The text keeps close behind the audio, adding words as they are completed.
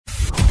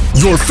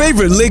Your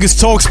favorite Lagos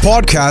Talks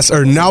podcasts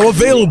are now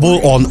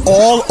available on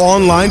all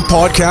online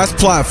podcast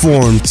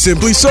platforms.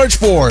 Simply search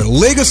for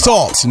Lagos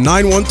Talks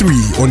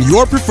 913 on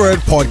your preferred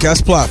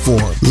podcast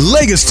platform.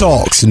 Lagos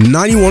Talks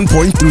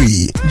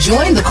 91.3.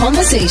 Join the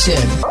conversation.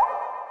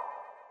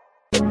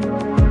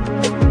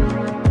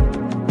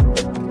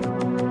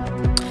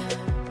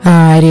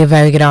 Alrighty, a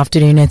very good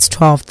afternoon. It's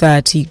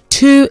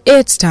 12:32.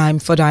 It's time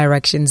for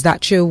Directions,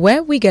 that show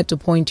where we get to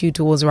point you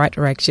towards the right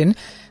direction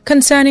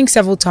concerning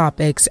several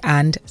topics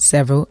and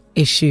several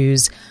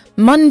issues.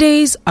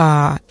 Mondays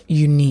are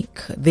unique.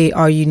 They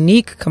are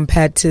unique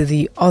compared to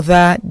the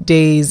other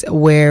days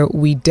where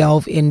we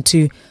delve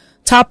into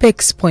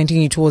topics pointing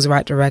you towards the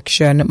right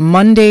direction.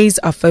 Mondays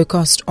are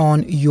focused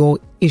on your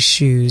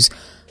issues,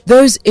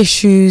 those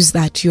issues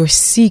that you're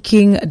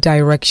seeking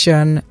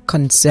direction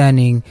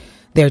concerning.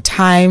 There are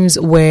times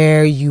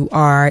where you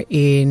are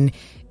in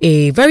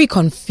a very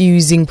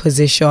confusing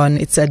position.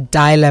 It's a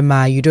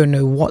dilemma. You don't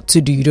know what to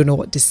do. You don't know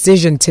what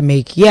decision to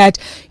make yet.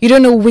 You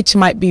don't know which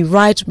might be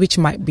right, which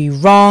might be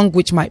wrong,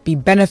 which might be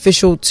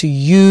beneficial to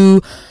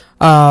you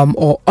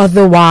or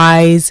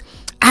otherwise.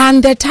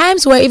 And there are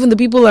times where even the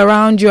people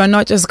around you are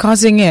not just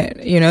causing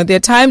it. You know, there are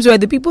times where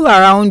the people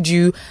around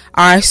you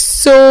are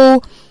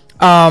so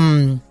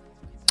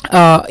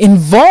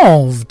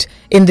involved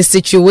in the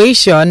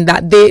situation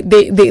that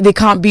they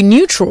can't be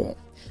neutral.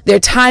 There are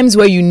times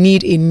where you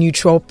need a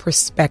neutral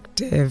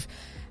perspective.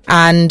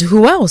 And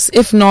who else,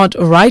 if not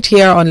right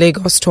here on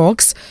Lagos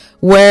Talks,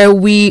 where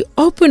we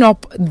open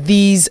up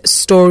these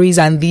stories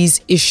and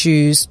these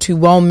issues to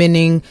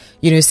well-meaning,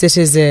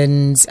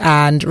 citizens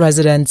and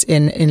residents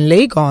in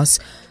Lagos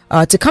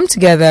to come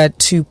together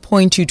to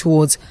point you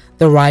towards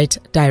the right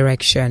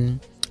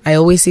direction. I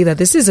always say that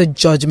this is a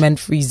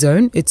judgment-free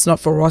zone. It's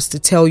not for us to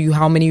tell you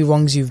how many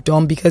wrongs you've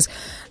done, because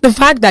the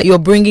fact that you're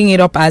bringing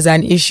it up as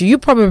an issue, you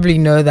probably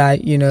know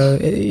that,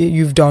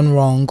 you've done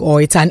wrong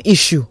or it's an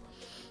issue,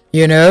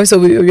 So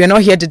we're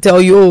not here to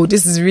tell you, oh,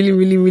 this is really,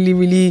 really, really,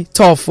 really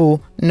tough. Oh,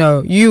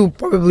 no, you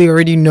probably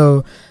already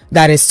know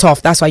that it's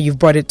tough. That's why you've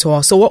brought it to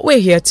us. So what we're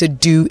here to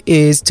do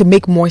is to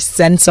make more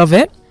sense of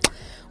it.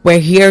 We're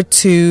here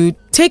to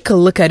take a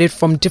look at it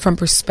from different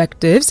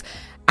perspectives,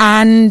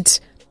 and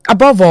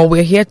above all,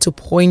 we're here to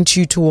point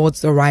you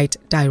towards the right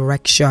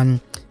direction.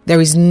 There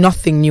is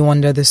nothing new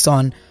under the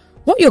sun.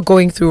 What you're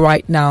going through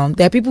right now,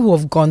 there are people who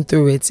have gone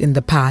through it in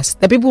the past.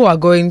 There are people who are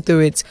going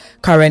through it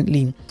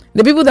currently.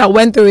 The people that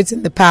went through it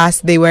in the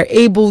past, they were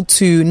able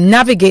to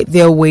navigate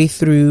their way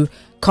through,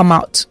 come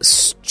out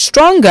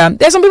stronger.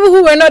 There's some people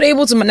who were not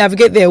able to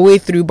navigate their way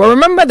through. But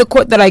remember the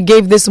quote that I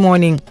gave this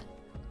morning,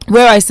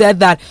 where I said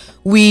that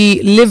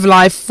we live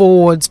life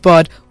forwards,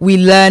 but we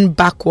learn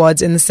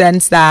backwards, in the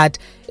sense that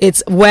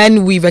it's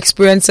when we've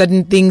experienced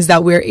certain things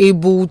that we're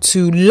able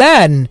to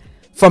learn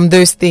from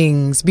those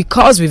things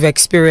because we've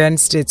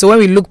experienced it. So when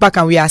we look back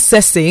and we are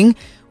assessing,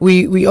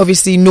 we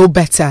obviously know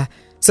better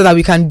so that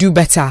we can do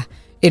better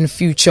in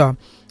future.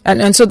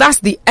 And so that's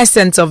the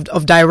essence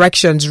of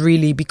directions,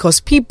 really,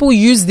 because people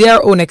use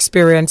their own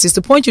experiences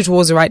to point you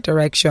towards the right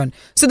direction.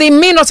 So they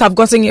may not have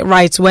gotten it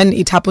right when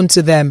it happened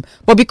to them,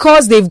 but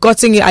because they've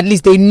gotten it, at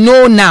least they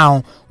know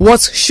now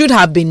what should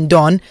have been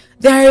done.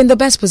 They're in the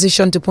best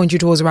position to point you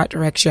towards the right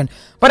direction.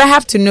 But I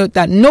have to note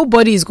that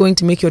nobody is going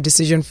to make your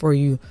decision for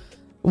you.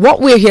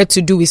 What we're here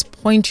to do is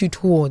point you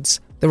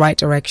towards the right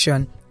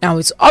direction. Now,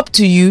 it's up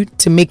to you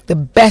to make the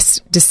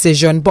best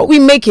decision, but we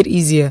make it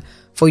easier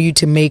for you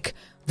to make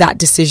that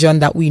decision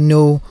that we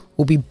know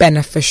will be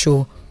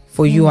beneficial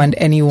for you and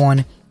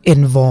anyone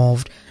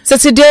involved. So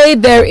today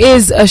there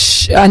is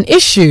an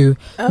issue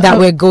that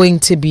we're going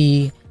to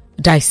be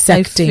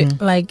dissecting.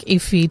 Like,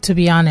 Ify, to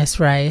be honest,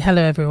 right?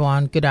 Hello,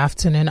 everyone. Good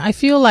afternoon. I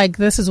feel like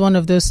this is one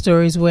of those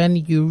stories when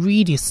you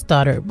read, you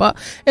stutter, but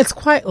it's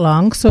quite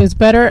long, so it's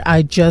better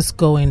I just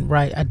go in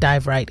I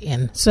dive right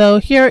in. So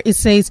here it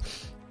says,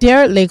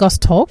 "Dear Lagos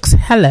Talks,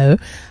 hello.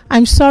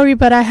 I'm sorry,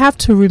 but I have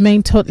to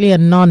remain totally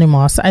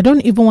anonymous. I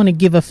don't even want to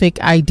give a fake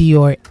ID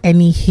or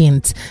any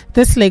hint.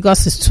 This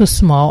Lagos is too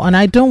small, and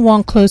I don't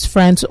want close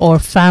friends or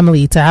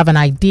family to have an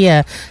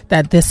idea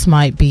that this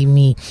might be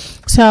me.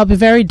 So I'll be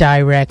very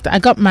direct. I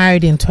got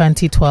married in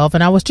 2012,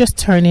 and I was just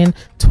turning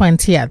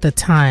 20 at the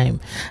time.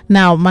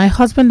 Now, my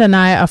husband and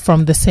I are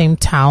from the same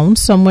town,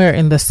 somewhere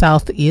in the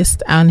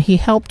southeast, and he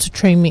helped to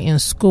train me in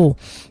school.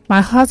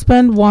 My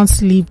husband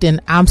once lived in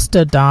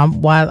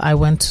Amsterdam while I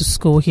went to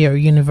school here,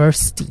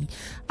 university.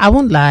 I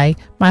won't lie,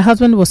 my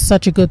husband was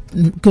such a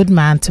good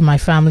man to my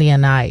family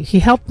and I. He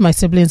helped my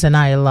siblings and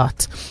I a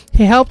lot.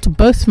 He helped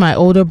both my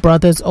older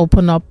brothers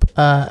open up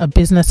a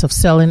business of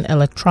selling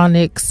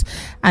electronics,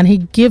 and he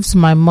gives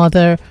my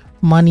mother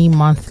money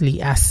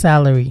monthly as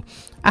salary.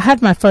 I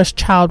had my first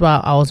child while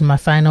I was in my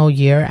final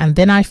year, and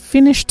then I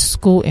finished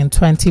school in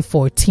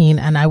 2014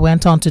 and I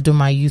went on to do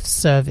my youth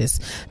service.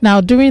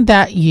 Now, during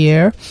that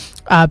year,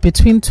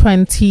 between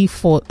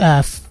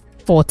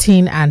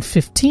 2014 and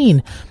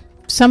 15,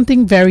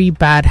 something very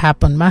bad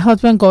happened. My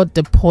husband got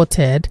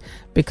deported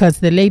because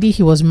the lady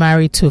he was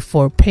married to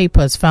for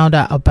papers found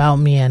out about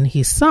me and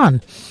his son.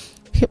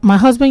 My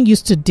husband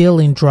used to deal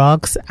in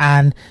drugs,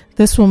 and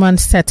this woman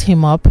set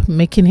him up,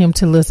 making him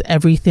to lose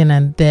everything,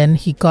 and then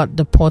he got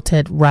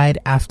deported right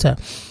after.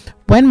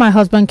 When my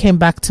husband came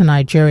back to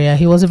Nigeria,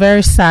 he was a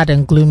very sad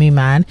and gloomy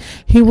man.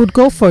 He would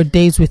go for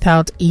days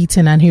without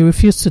eating, and he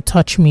refused to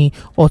touch me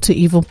or to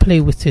even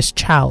play with his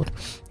child.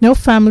 No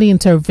family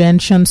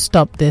intervention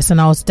stopped this,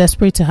 and I was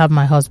desperate to have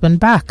my husband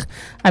back.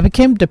 I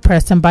became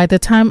depressed, and by the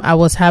time I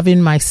was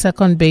having my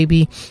second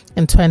baby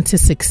in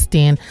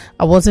 2016,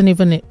 I wasn't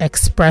even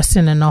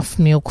expressing enough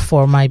milk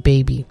for my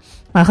baby.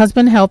 My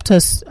husband helped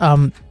us,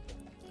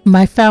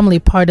 my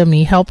family,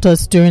 helped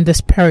us during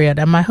this period,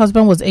 and my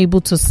husband was able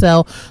to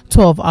sell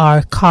 2 of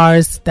our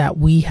cars that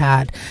we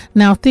had.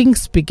 Now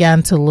things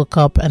began to look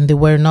up, and they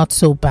were not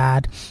so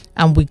bad,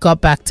 and we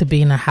got back to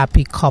being a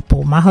happy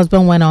couple. My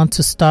husband went on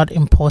to start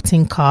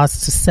importing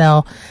cars to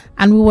sell,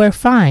 and we were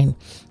fine.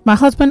 My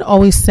husband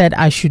always said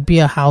I should be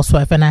a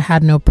housewife, and I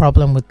had no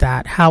problem with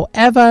that.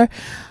 However,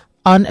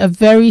 on a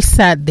very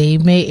sad day,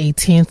 May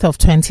 18th of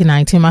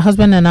 2019, my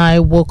husband and I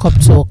woke up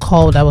to a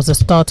call that was the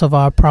start of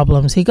our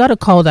problems. He got a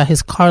call that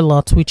his car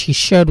lot, which he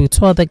shared with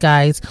 2 other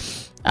guys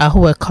who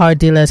were car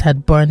dealers,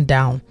 had burned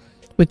down.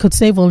 We could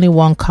save only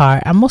 1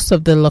 car, and most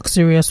of the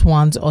luxurious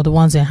ones or the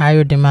ones in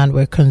higher demand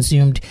were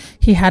consumed.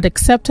 He had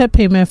accepted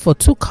payment for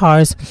 2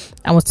 cars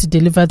and was to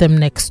deliver them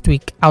next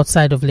week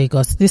outside of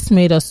Lagos. This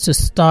made us to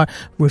start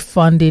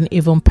refunding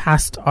even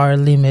past our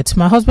limit.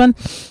 My husband,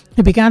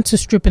 he began to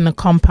strip in the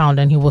compound,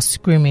 and he was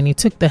screaming. He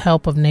took the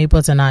help of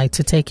neighbors and I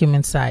to take him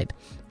inside.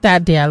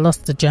 That day, I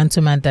lost the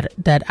gentleman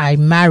that I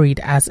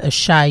married as a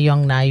shy,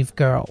 young, naive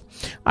girl.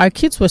 Our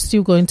kids were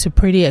still going to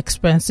pretty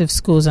expensive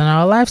schools, and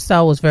our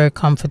lifestyle was very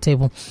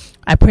comfortable.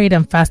 I prayed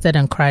and fasted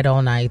and cried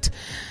all night.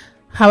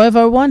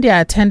 However, one day I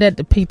attended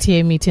the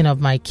PTA meeting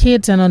of my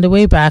kids, and on the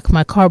way back,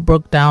 my car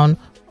broke down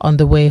on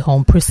the way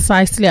home,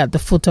 precisely at the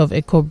foot of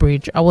Echo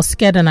Bridge. I was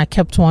scared, and I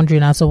kept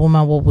wondering, as a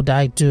woman, what would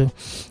I do?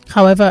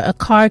 However, a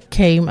car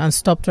came and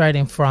stopped right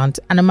in front,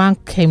 and a man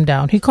came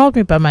down. He called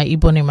me by my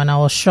Igbo name, and I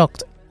was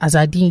shocked, as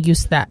I didn't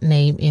use that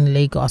name in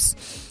Lagos.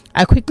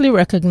 I quickly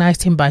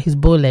recognized him by his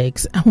bow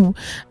legs,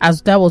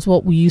 as that was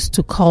what we used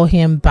to call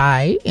him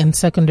by in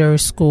secondary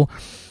school.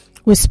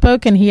 We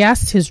spoke, and he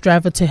asked his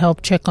driver to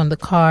help check on the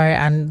car,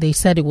 and they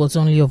said it was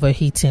only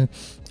overheating.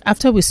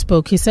 After we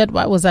spoke, he said,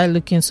 why was I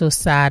looking so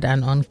sad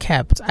and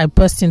unkept? I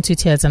burst into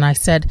tears, and I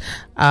said,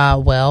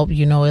 well,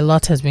 a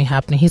lot has been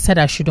happening. He said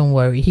I shouldn't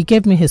worry. He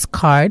gave me his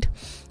card,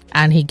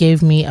 and he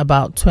gave me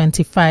about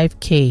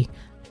 25K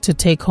to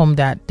take home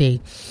that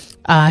day.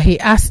 He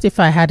asked if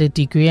I had a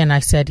degree, and I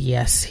said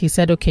yes. He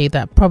said, okay,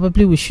 that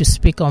probably we should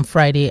speak on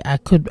Friday. I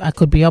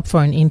could be up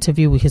for an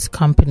interview with his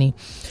company.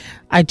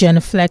 I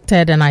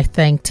genuflected, and I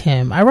thanked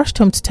him. I rushed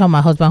home to tell my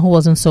husband, who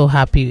wasn't so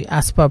happy,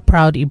 as per a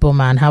proud Igbo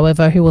man.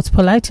 However, he was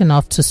polite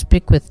enough to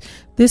speak with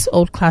this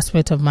old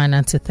classmate of mine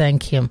and to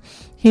thank him.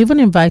 He even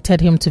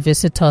invited him to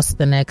visit us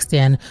the next day,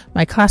 and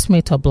my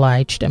classmate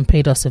obliged and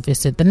paid us a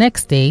visit. The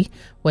next day,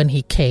 when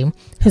he came,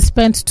 he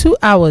spent 2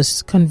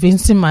 hours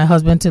convincing my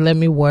husband to let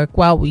me work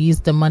while we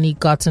used the money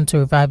gotten to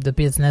revive the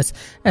business,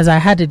 as I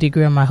had a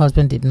degree and my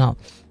husband did not.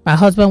 My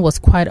husband was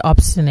quite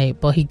obstinate,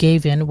 but he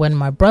gave in when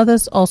my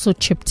brothers also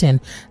chipped in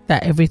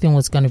that everything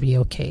was going to be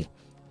okay.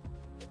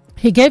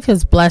 He gave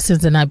his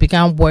blessings, and I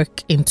began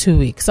work in 2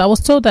 weeks. I was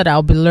told that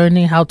I'll be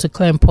learning how to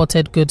clear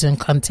imported goods in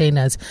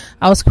containers.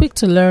 I was quick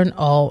to learn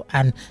all,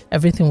 and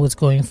everything was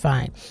going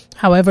fine.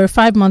 However,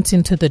 5 months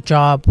into the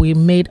job, we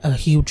made a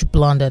huge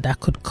blunder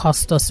that could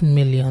cost us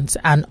millions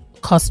and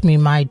cost me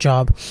my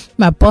job.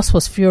 My boss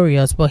was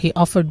furious, but he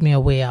offered me a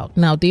way out.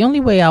 Now, the only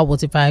way out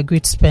was if I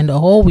agreed to spend a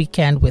whole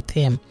weekend with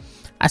him.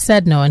 I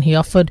said no, and he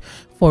offered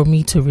for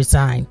me to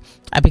resign.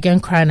 I began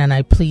crying, and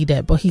I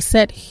pleaded, but he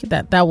said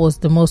that was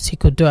the most he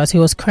could do, as he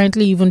was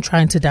currently even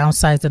trying to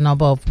downsize the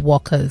number of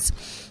workers.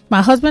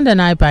 My husband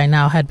and I by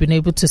now had been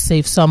able to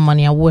save some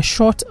money, and were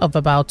short of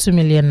about 2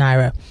 million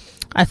naira.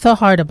 I thought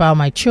hard about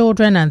my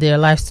children and their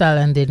lifestyle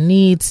and their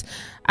needs.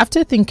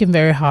 After thinking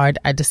very hard,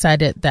 I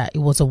decided that it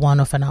was a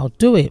one-off, and I'll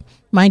do it.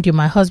 Mind you,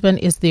 my husband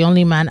is the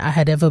only man I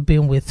had ever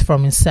been with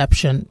from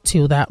inception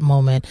till that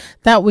moment.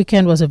 That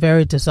weekend was a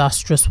very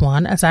disastrous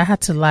one, as I had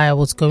to lie I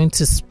was going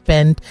to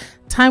spend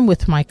time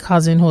with my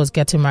cousin who was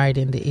getting married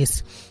in the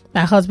East.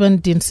 My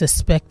husband didn't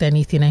suspect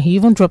anything, and he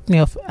even dropped me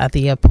off at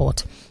the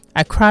airport.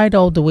 I cried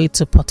all the way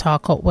to Port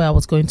Harcourt, where I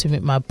was going to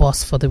meet my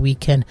boss for the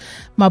weekend.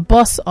 My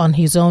boss, on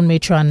his own,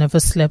 made sure I never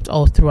slept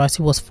all through, as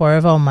he was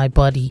forever on my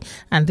body,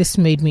 and this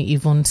made me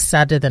even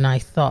sadder than I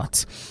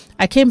thought.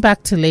 I came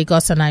back to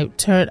Lagos, and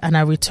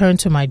I returned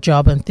to my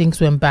job, and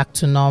things went back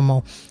to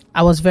normal.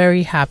 I was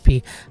very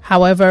happy.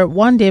 However,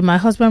 one day my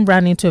husband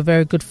ran into a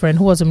very good friend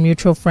who was a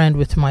mutual friend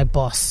with my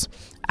boss.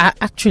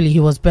 He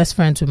was best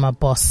friends with my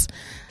boss.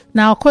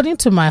 Now, according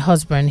to my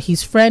husband,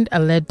 his friend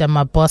alleged that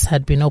my boss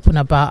had been open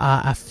about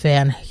our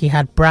affair, and he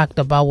had bragged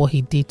about what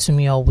he did to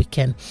me all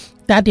weekend.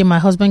 That day, my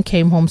husband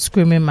came home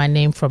screaming my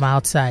name from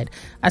outside.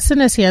 As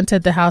soon as he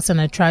entered the house and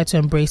I tried to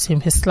embrace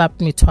him, he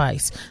slapped me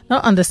twice.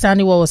 Not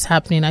understanding what was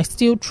happening, I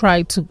still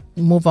tried to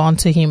move on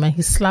to him, and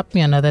he slapped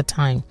me another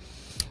time.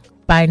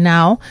 By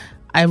now,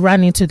 I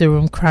ran into the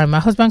room crying. My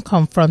husband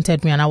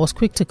confronted me and I was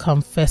quick to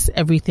confess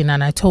everything,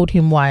 and I told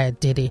him why I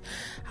did it.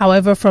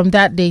 However, from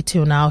that day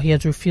till now, he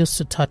has refused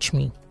to touch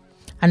me,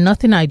 and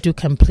nothing I do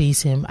can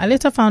please him. I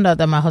later found out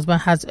that my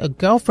husband has a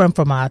girlfriend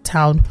from our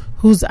town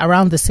who's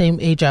around the same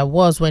age I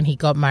was when he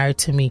got married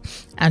to me,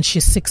 and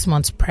she's 6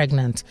 months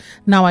pregnant.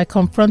 Now, I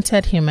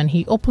confronted him and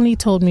he openly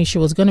told me she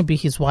was going to be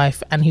his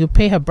wife and he would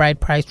pay her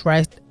bride price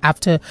right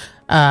after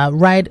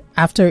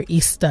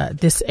Easter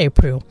this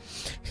April.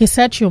 He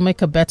said she'll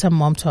make a better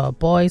mom to her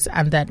boys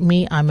and that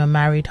me, I'm a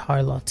married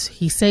harlot.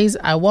 He says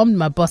I warmed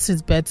my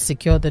boss's bed to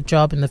secure the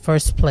job in the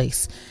first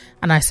place.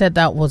 And I said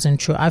that wasn't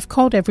true. I've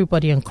called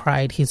everybody and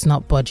cried. He's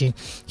not budging.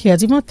 He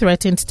has even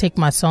threatened to take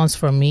my sons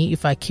from me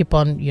if I keep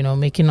on,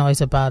 making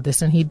noise about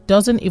this. And he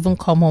doesn't even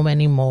come home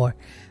anymore.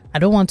 I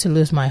don't want to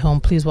lose my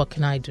home. Please, what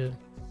can I do?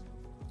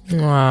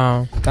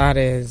 Wow, that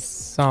is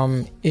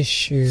some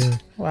issue.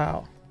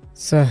 Wow.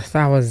 So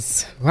that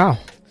was, wow.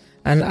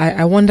 And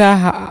I wonder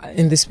how,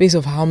 in the space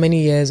of how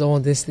many years all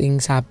these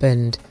things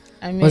happened.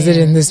 I mean, was it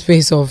in the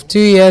space of 2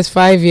 years,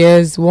 5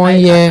 years, 1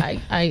 year?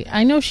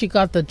 I know she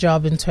got the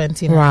job in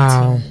 2019.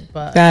 Wow,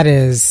 but that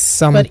is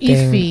something. But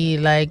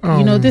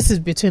iffy, this is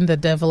between the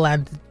devil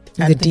and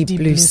the deep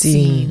blue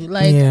sea.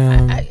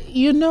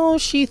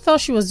 She thought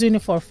she was doing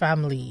it for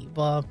family,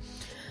 but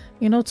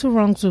two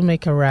wrongs will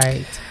make a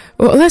right.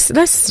 Well,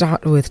 let's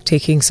start with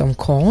taking some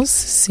calls,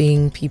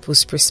 seeing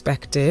people's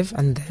perspective,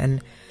 and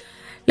then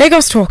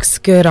Lagos Talks.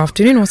 Good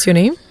afternoon. What's your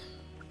name?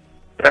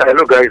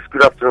 Hello, guys.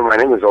 Good afternoon. My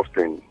name is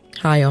Austin.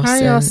 Hi,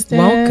 Austin. Hi, Austin.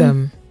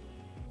 Welcome.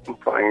 I'm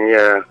fine.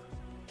 Yeah.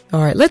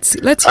 All right. Let's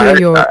hear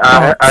your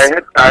thoughts.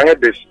 I heard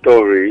the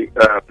story.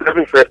 Let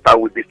me first start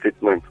with this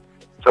statement.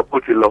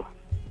 Support the law.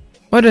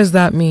 What does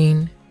that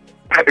mean?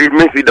 It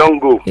means he don't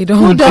go.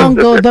 Who don't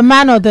go? The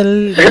man or the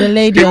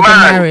lady or the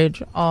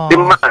marriage? Oh. The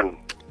man.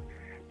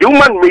 The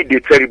woman made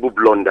a terrible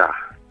blunder.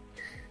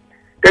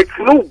 There's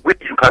no way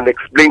you can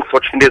explain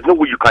such thing. There's no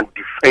way you can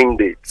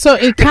defend it. So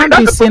it can't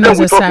be seen as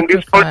a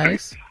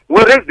sacrifice.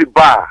 We raise the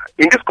bar.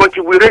 In this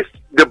country, we raise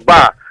the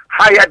bar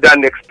higher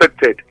than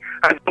expected.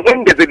 And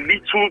when there's a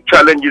little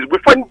challenges, we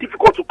find it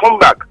difficult to come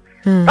back.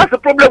 That's the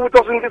problem with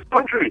us in this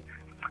country.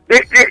 They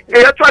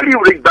actually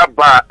raise that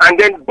bar. And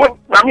then,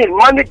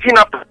 managing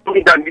after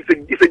doing that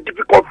is a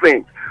difficult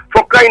thing.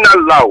 For crying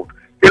out loud,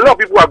 a lot of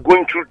people are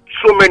going through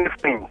so many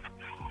things.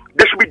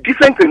 They should be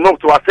decent enough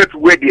to accept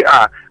where they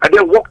are and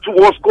then walk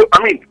towards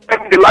climbing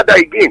the ladder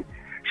again.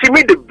 She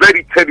made a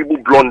very terrible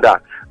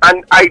blunder,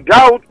 and I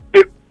doubt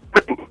 9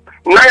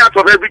 out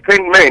of every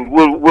 10 men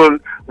will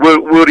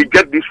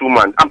reject this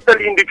woman. I'm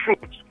telling you the truth.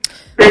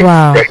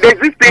 There's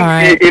this thing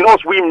in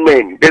us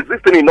women. There's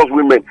this thing in us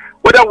women.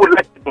 Whether we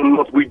like it or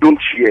not, we don't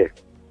share.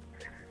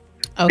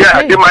 Okay.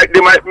 Yeah,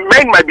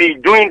 men might be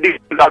doing this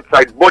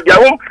outside, but their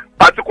own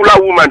particular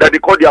woman that they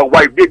call their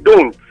wife, they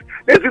don't.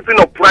 There's this thing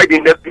of pride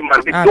in that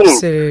man. They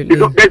don't.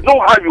 There's no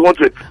how you want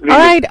to explain it. All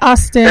right,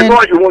 Austin. There's no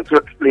how you want to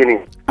explain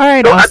it. All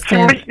right,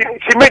 Austin.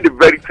 She made a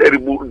very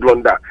terrible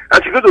blunder,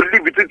 and she's going to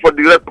live with it for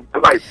the rest of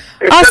her life.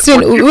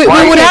 Austin, we would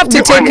have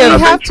to take a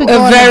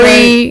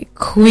very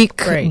quick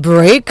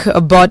break,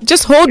 but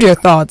just hold your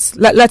thoughts.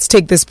 Let's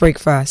take this break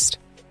first.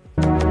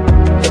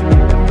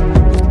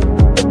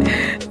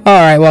 All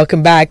right,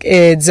 welcome back.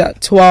 It's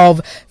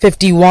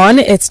 12:51.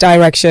 It's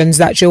Directions,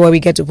 that show where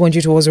we get to point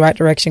you towards the right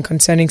direction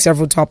concerning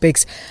several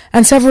topics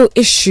and several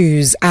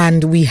issues.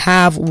 And we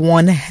have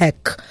one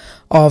heck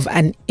of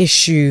an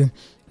issue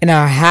in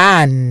our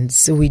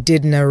hands. We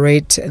did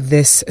narrate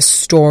this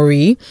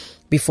story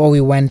before we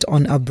went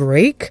on a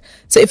break.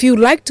 So if you'd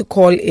like to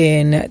call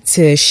in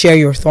to share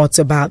your thoughts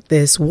about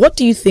this, what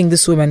do you think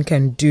this woman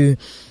can do?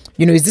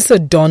 Is this a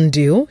done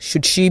deal?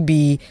 Should she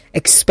be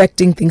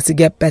expecting things to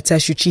get better?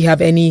 Should she have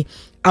any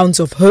ounce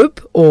of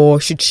hope, or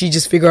should she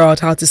just figure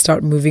out how to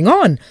start moving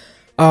on?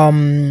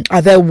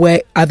 Are there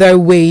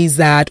ways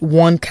that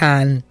one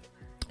can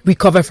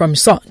recover from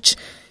such?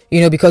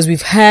 Because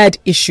we've had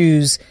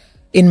issues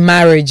in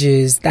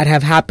marriages that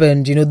have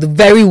happened, the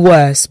very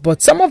worst,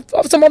 but some of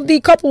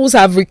the couples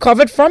have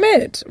recovered from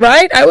it,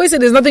 right? I always say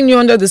there's nothing new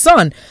under the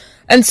sun.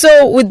 And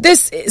so with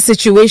this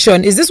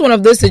situation, is this one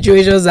of those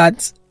situations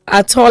that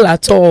at all,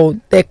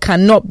 there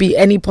cannot be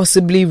any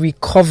possibly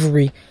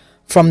recovery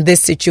from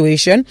this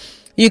situation?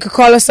 You could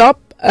call us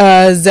up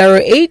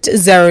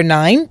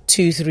 0809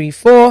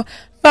 234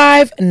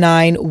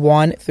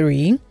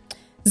 5913,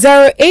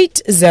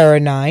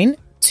 0809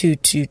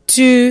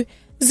 222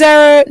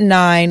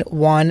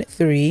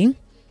 0913,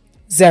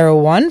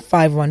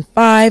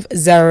 01515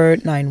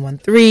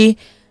 0913,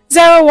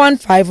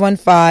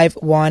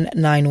 01515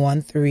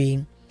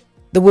 1913.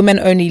 The women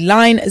only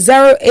line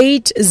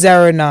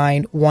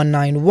 0809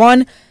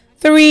 191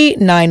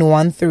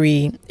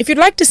 3913. If you'd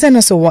like to send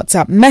us a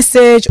WhatsApp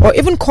message or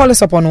even call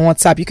us up on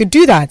WhatsApp, you could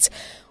do that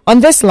on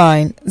this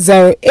line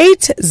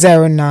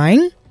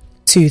 0809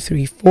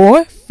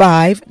 234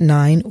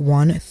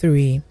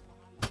 5913.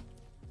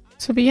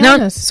 To be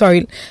honest.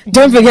 Sorry,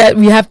 don't forget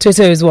we have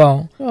Twitter as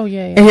well. Oh,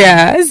 yeah.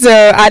 Yeah, so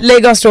at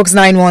Lagos Talks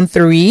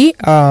 913,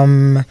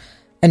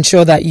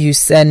 ensure that you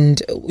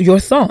send your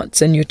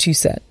thoughts and your 2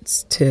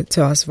 cents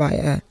to us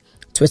via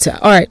Twitter.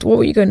 All right, what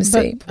were you going to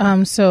say?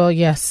 So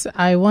yes,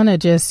 I want to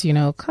just,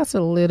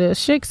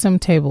 shake some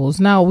tables.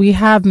 Now, we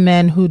have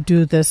men who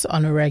do this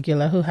on a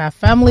regular, who have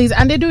families,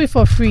 and they do it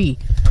for free.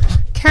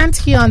 Can't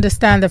he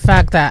understand the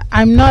fact that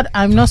I'm not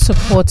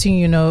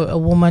supporting, a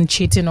woman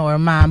cheating or a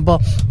man,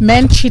 but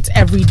men cheat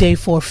every day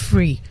for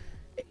free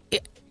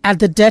at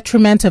the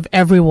detriment of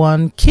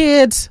everyone,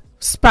 kids,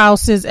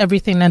 spouses,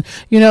 everything. And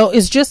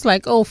it's just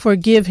like, oh,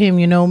 forgive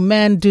him,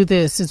 men do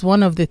this. It's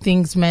one of the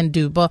things men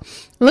do. But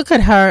look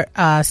at her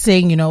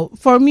saying,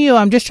 for me,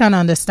 I'm just trying to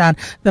understand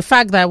the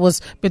fact that it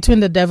was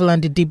between the devil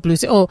and the deep blue.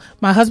 Say, oh,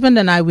 my husband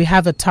and I, we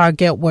have a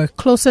target. We're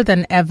closer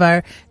than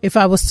ever. If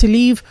I was to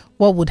leave,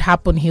 what would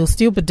happen? He'll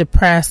still be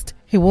depressed.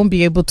 He won't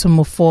be able to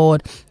move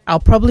forward. I'll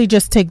probably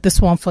just take this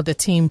one for the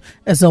team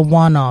as a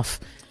one-off.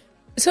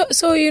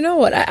 So you know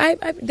what? I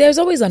there's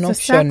always an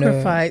option.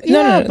 Sacrifice.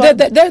 No.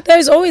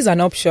 There's always an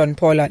option,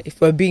 Paula.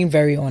 If we're being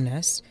very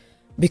honest,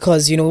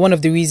 because one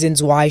of the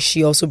reasons why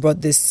she also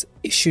brought this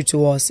issue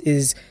to us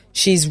is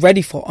she's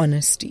ready for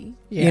honesty.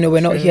 Yeah,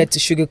 we're not here to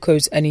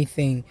sugarcoat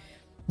anything.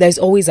 There's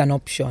always an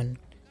option.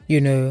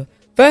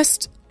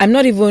 First, I'm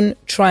not even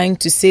trying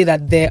to say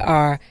that there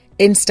are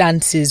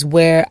instances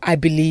where I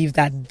believe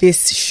that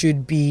this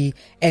should be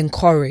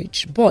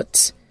encouraged,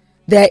 but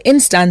there are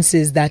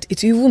instances that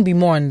it will even be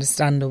more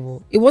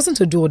understandable. It wasn't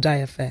a do or die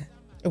affair.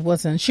 It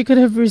wasn't. She could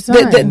have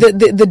resigned.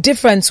 The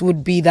difference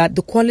would be that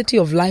the quality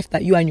of life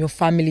that you and your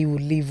family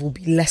would live will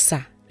be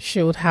lesser.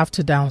 She would have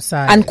to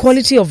downsize. And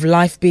quality of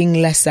life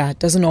being lesser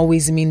doesn't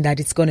always mean that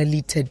it's going to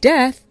lead to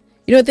death.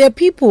 There are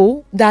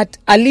people that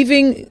are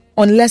living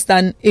on less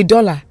than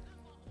 $1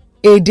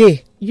 a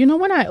day.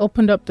 When I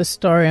opened up the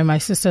story and my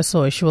sister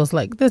saw it, she was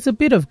like, there's a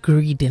bit of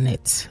greed in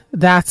it.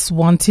 That's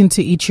wanting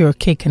to eat your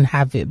cake and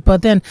have it.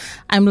 But then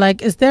I'm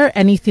like, is there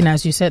anything,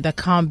 as you said, that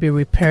can't be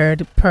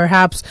repaired?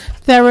 Perhaps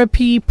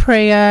therapy,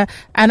 prayer.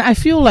 And I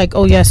feel like,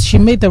 oh yes, she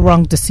made the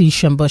wrong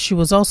decision, but she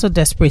was also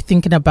desperate,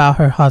 thinking about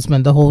her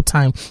husband the whole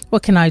time.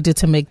 What can I do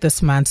to make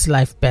this man's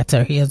life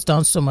better? He has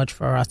done so much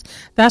for us.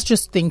 That's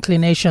just the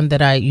inclination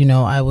that I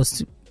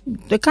was...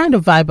 the kind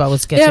of vibe I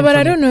was getting. Yeah, but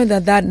I don't know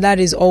that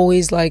is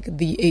always like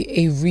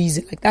a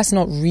reason. Like that's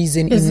not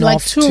reason it's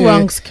enough. It's like two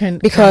wrongs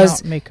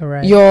cannot make a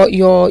right.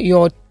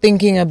 You're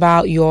thinking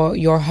about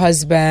your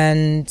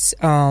husband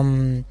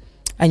and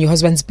your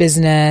husband's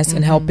business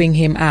and helping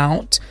him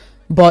out,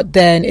 but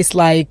then it's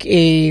like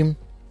a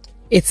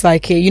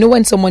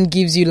when someone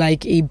gives you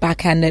like a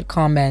backhanded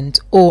comment,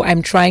 oh,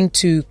 I'm trying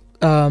to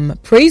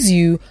praise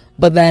you,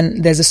 but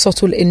then there's a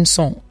subtle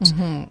insult.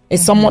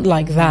 It's somewhat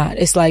like that.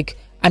 It's like,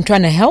 I'm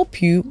trying to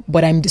help you,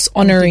 but I'm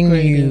dishonoring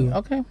you.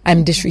 Okay.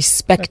 I'm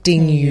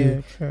disrespecting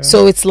you.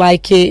 So it's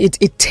like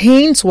it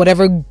taints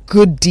whatever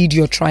good deed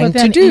you're trying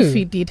to do. If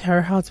he did,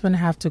 her husband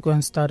have to go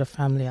and start a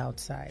family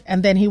outside.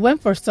 And then he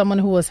went for someone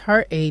who was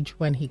her age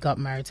when he got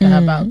married to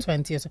her, about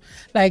 20 years.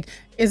 Like,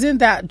 isn't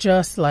that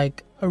just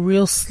like a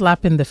real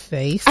slap in the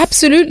face?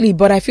 Absolutely.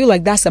 But I feel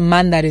like that's a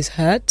man that is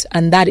hurt,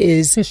 and that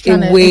is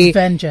a way,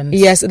 vengeance.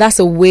 Yes, that's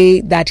a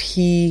way that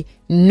he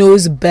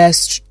knows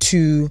best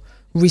to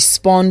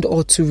respond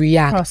or to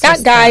react.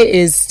 That guy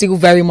is still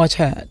very much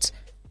hurt.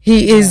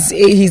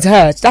 He's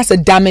hurt. That's a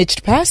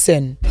damaged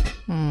person.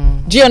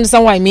 Do you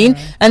understand what I mean?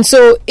 And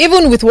so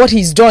even with what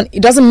he's done,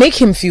 it doesn't make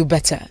him feel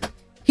better.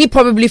 He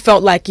probably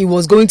felt like it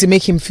was going to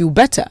make him feel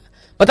better.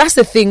 But that's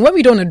the thing, when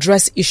we don't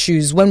address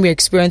issues, when we're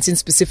experiencing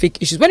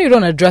specific issues, when we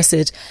don't address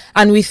it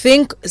and we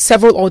think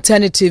several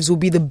alternatives will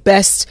be the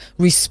best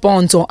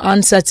response or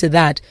answer to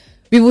that,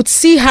 we would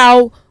see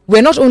how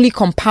we're not only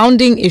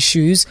compounding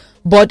issues,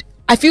 but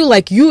I feel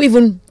like you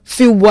even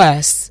feel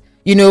worse.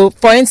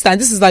 For instance,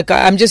 this is like,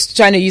 I'm just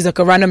trying to use like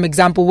a random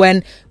example,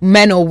 when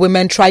men or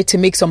women try to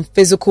make some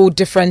physical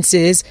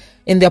differences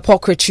in their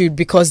pulchritude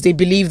because they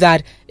believe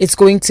that it's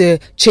going to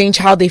change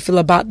how they feel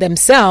about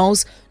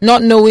themselves,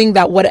 not knowing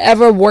that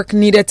whatever work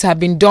needed to have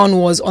been done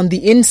was on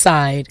the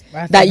inside.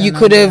 That you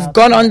could have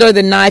gone under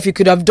the knife, you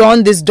could have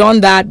done this,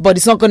 done that, but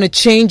it's not going to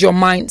change your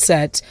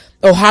mindset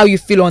or how you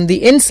feel on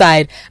the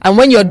inside. And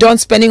when you're done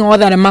spending all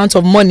that amount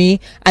of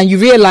money and you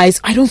realize,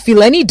 I don't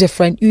feel any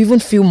different, you even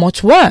feel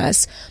much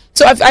worse.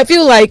 So I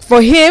feel like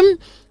for him,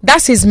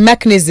 that's his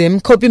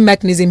coping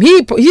mechanism.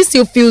 He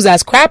still feels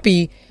as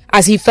crappy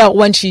as he felt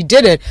when she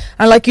did it.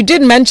 And like you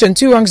did mention,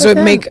 two wrongs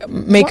don't make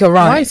a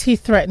right. Why is he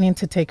threatening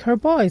to take her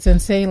boys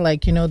and saying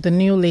like, the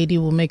new lady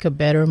will make a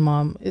better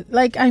mom?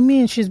 Like, I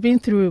mean, she's been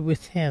through it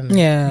with him.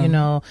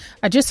 Yeah.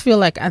 I just feel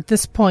like at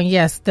this point,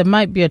 yes, there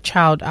might be a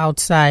child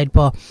outside,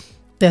 but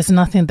there's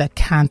nothing that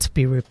can't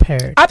be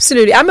repaired.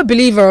 Absolutely. I'm a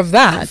believer of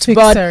that.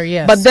 Fixer,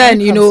 yes. But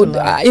then,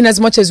 in as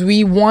much as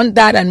we want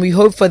that and we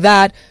hope for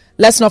that,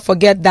 let's not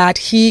forget that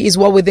he is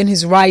well within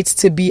his rights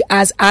to be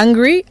as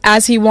angry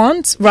as he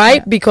wants, right?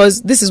 Yeah.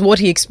 Because this is what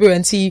he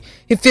experienced. He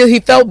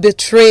felt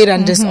betrayed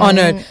and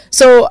dishonored.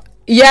 So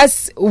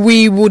yes,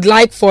 we would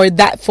like for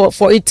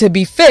it to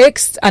be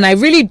fixed, and I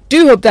really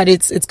do hope that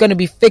it's going to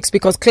be fixed,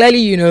 because clearly,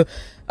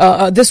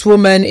 this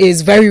woman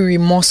is very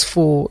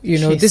remorseful.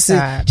 She's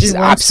sad. She's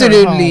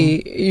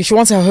absolutely, she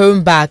wants her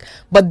home back.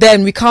 But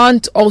then we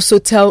can't also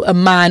tell a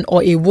man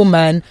or a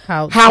woman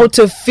how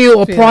to feel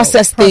or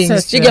process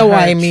things. Do you get what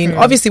I mean? True.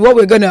 Obviously, what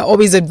we're going to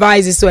always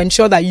advise is to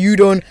ensure that you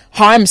don't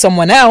harm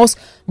someone else.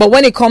 But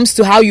when it comes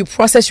to how you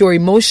process your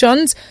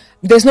emotions,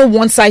 there's no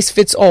one size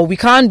fits all. We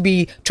can't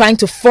be trying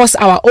to force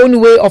our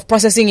own way of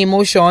processing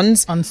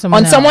emotions on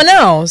someone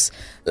else.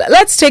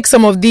 Let's take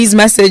some of these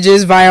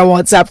messages via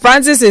WhatsApp.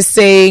 Francis is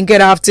saying, good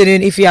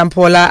afternoon, Ify and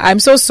Paula. I'm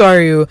so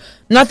sorry.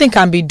 Nothing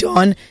can be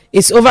done.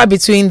 It's over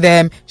between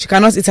them. She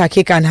cannot eat her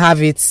cake and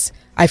have it.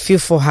 I feel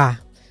for her.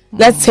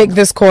 Let's take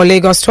this call.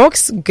 Lagos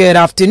Talks. Good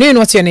afternoon.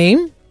 What's your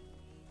name?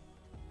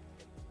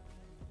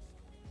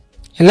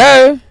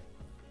 Hello?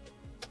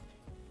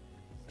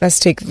 Let's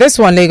take this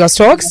one, Lagos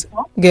Talks.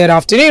 Good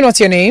afternoon.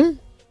 What's your name?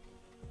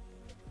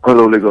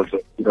 Hello, Lagos.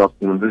 Good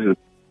afternoon.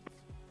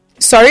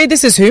 Sorry,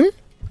 this is whom?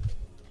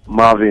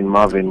 Marvin.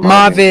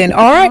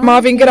 All right,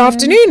 Marvin. Good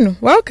afternoon.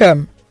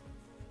 Welcome.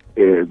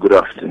 Yeah, good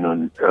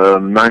afternoon.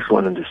 Nice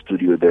one in the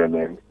studio there,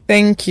 man.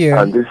 Thank you.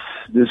 And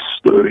this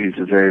story is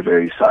a very,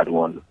 very sad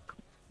one.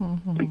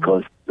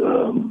 Because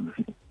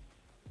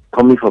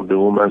coming from the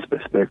woman's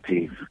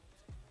perspective,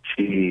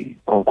 she,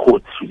 on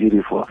quote, she did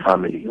it for her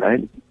family,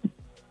 right?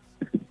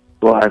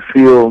 So I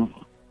feel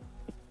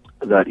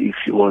that if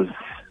she was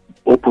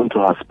open to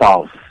her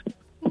spouse,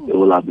 it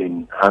would have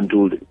been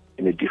handled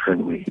in a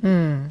different way.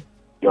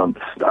 You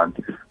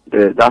understand?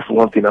 That's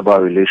one thing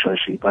about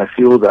relationship. I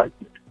feel that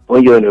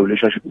when you're in a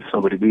relationship with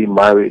somebody, be it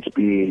marriage,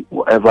 be it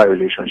whatever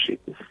relationship,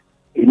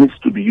 you need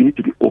to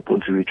be open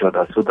to each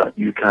other so that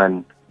you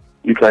can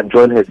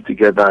join heads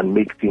together and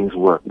make things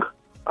work.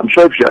 I'm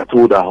sure if she had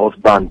told her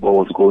husband what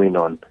was going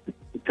on,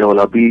 there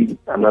will be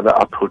another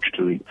approach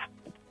to it.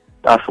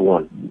 That's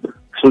one.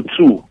 So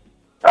two,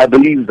 I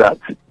believe that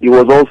it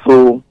was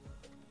also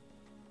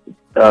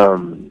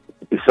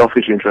a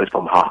selfish interest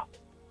from her.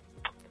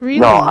 Really?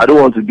 No, I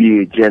don't want to be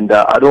a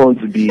gender. I don't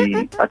want to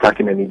be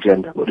attacking any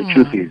gender. But the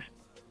truth is,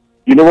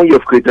 when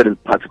you've created a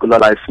particular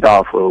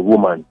lifestyle for a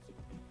woman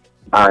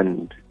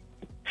and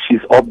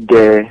she's up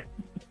there,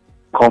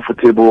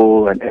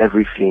 comfortable and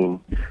everything,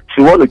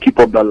 she wants to keep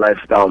up that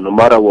lifestyle no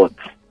matter what.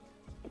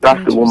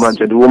 That's the woman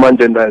gender. The woman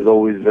gender is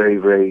always very,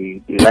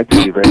 very, they like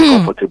to be very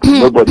comfortable.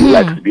 Nobody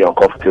likes to be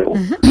uncomfortable.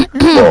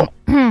 But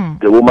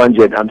the woman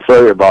gender, I'm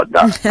sorry about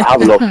that. I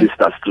have a lot of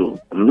sisters too.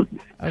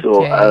 Okay.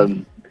 So,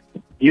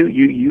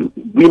 you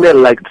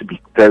women like to be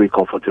very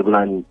comfortable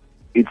and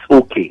it's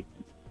okay.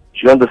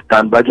 You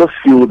understand? But I just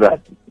feel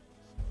that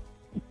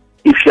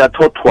if she had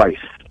thought twice,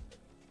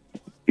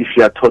 she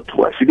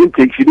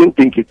didn't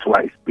think it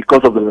twice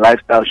because of the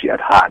lifestyle she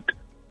had.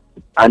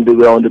 And they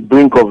were on the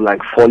brink of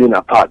falling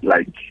apart,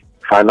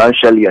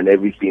 financially and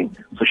everything.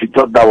 So she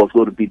thought that was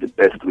going to be the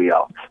best way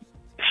out.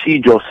 She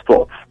just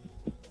thought.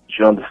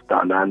 You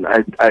understand? And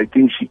I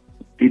think she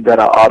did that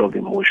out of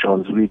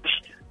emotions, which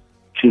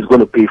she's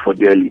going to pay for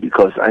dearly,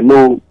 because I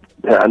know,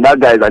 and that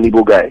guy is an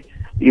Igbo guy.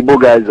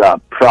 Igbo guys are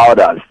proud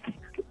as,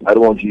 I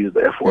don't want to use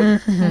the F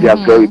word. They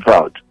are very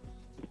proud.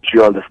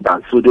 You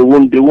understand? So they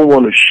won't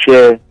want to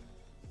share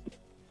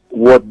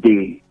what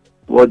they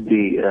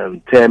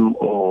term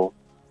or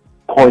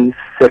coin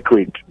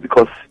sacred,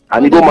 because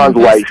an Igbo man's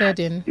wife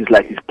is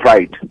like his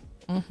pride.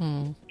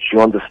 You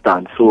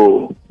understand?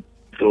 So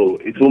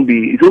it won't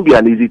be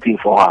an easy thing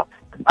for her.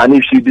 And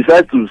if she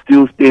decides to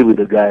still stay with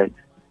the guy,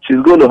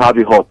 she's going to have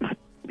it hot,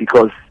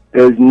 because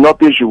there's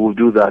nothing she will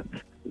do that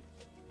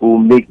will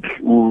make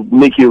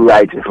it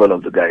right in front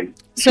of the guy.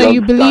 So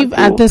you believe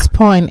at this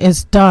point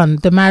it's done?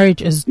 The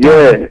marriage is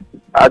done? Yeah.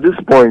 At this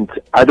point,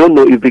 I don't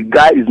know if the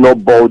guy is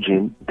not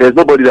bulging. There's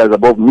nobody that's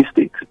above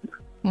mistakes.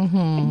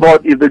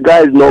 But if the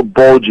guy is not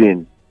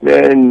bulging,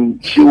 then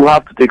she will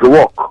have to take a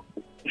walk.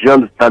 You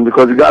understand?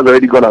 Because the guy's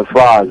already gone as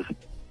far as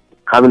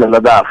having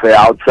another affair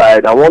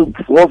outside. And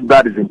once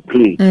that is in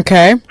play,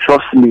 okay,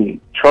 trust me,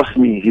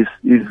 his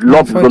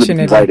love is going to be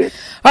divided.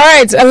 All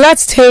right,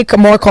 let's take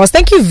more calls.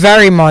 Thank you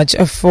very much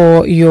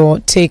for your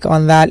take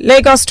on that.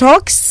 Lagos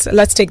Talks.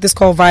 Let's take this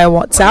call via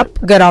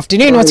WhatsApp. Good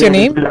afternoon. What's your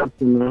name? Good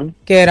afternoon.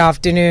 Good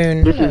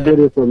afternoon. This is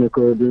Dede from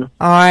Ikorodu.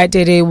 All right,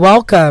 Dede,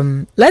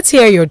 welcome. Let's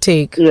hear your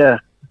take. Yeah.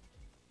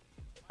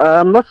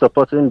 I'm not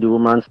supporting the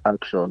woman's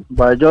action,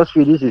 but I just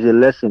feel this is a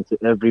lesson to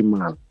every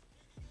man.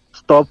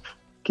 Stop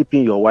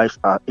keeping your wives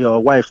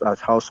as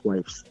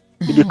housewives.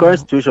 In the current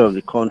situation of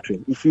the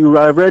country, if you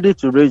are ready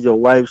to raise your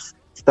wife's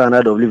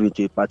standard of living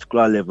to a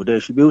particular level, then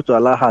you should be able to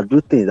allow her to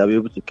do things that will be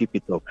able to keep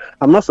it up.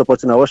 I'm not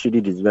supporting her. What she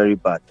did is very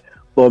bad.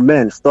 But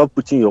men, stop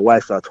putting your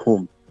wives at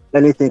home.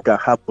 Anything can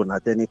happen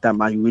at any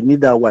time, and you will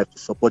need that wife to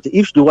support it.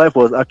 If the wife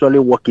was actually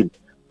working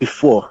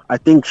before, I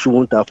think she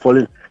won't have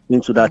fallen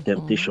into that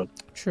temptation.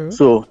 True.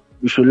 So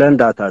we should learn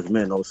that as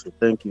men also.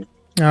 Thank you.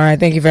 All right,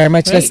 thank you very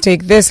much. Great. Let's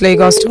take this.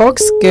 Lagos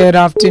Talks. Good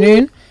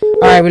afternoon. All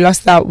right, we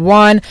lost that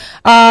one.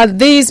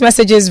 These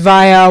messages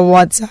via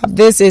WhatsApp.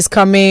 This is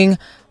coming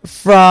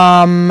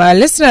from a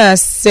listener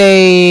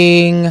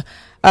saying,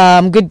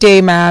 Good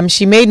day, ma'am.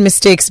 She made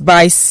mistakes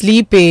by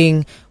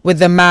sleeping with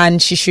the man.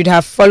 She should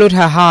have followed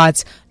her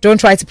heart. Don't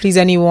try to please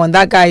anyone.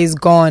 That guy is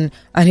gone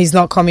and he's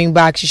not coming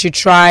back. She should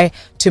try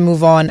to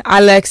move on.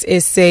 Alex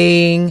is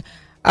saying,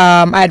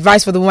 I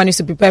advise for the woman is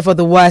to prepare for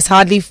the worst.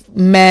 Hardly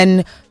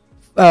men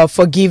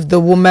forgive the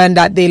woman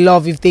that they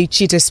love if they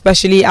cheat,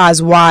 especially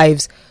as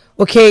wives.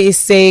 Okay is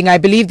saying, I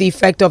believe the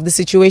effect of the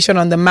situation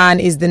on the man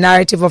is the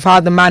narrative of how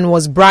the man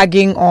was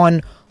bragging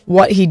on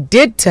what he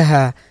did to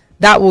her.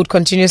 That would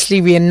continuously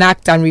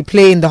reenact and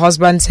replay in the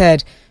husband's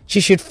head.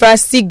 She should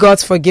first seek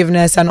God's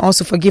forgiveness and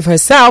also forgive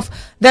herself,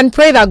 then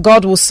pray that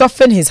God will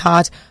soften his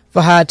heart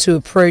for her to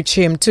approach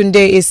him.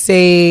 Tunde is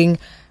saying,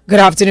 good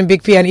afternoon,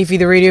 Big P and Ify,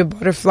 the radio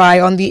butterfly.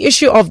 On the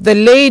issue of the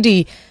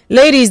lady,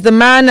 ladies, the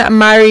man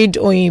married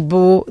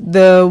Oyibo,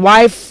 the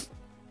wife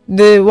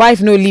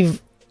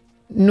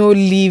no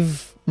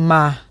leave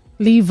ma.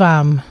 Leave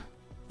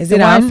Is the it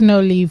wife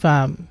no leave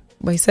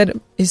But he said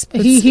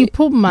he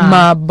put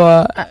ma,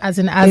 but as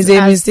a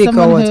mistake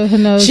or what? Who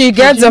knows, she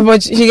gets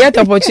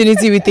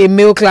opportunity with a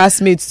male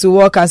classmate to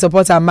work and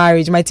support her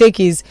marriage. My take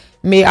is,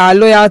 may our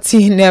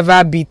loyalty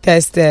never be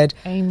tested.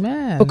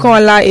 Amen.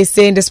 Okola is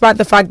saying, despite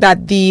the fact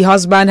that the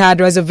husband had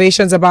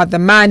reservations about the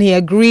man, he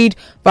agreed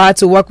for her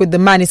to work with the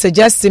man. It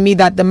suggests to me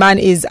that the man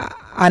is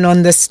an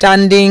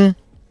understanding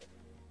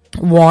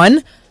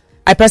one.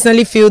 I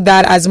personally feel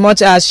that as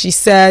much as she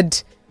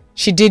said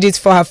she did it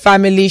for her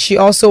family, she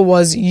also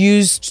was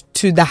used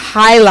to the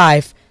high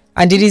life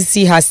and didn't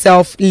see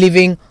herself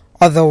living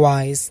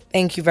otherwise.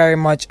 Thank you very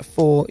much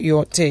for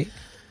your take.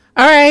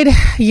 All right.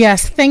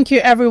 Yes. Thank you,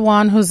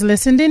 everyone who's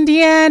listened. In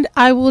the end,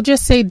 I will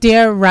just say,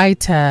 dear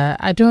writer,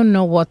 I don't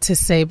know what to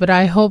say, but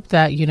I hope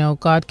that,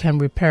 God can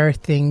repair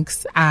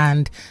things.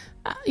 And,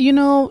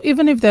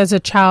 even if there's a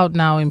child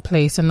now in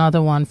place,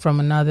 another one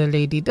from another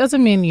lady,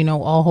 doesn't mean,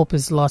 all hope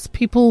is lost.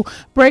 People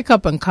break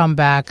up and come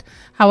back.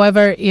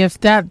 However, if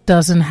that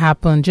doesn't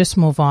happen, just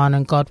move on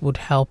and God would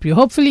help you.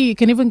 Hopefully you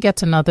can even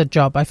get another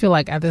job. I feel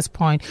like at this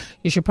point,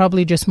 you should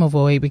probably just move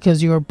away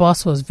because your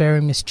boss was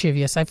very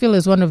mischievous. I feel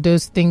it's one of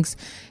those things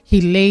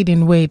he laid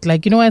in wait.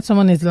 Like, when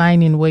someone is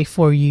lying in wait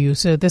for you.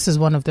 So this is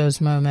one of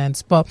those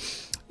moments. But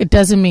it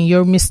doesn't mean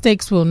your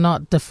mistakes will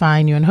not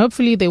define you, and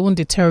hopefully they won't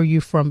deter you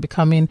from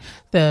becoming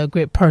the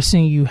great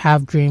person you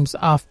have dreams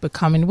of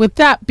becoming. With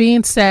that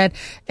being said,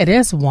 it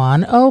is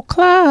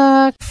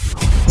 1:00.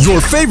 Your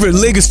favorite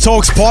Lagos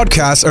Talks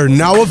podcasts are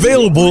now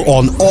available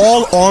on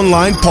all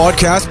online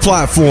podcast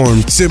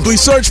platforms. Simply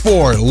search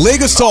for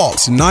Lagos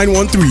Talks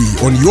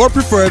 913 on your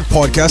preferred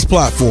podcast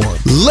platform.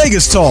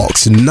 Lagos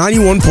Talks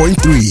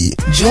 91.3.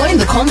 Join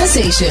the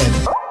conversation.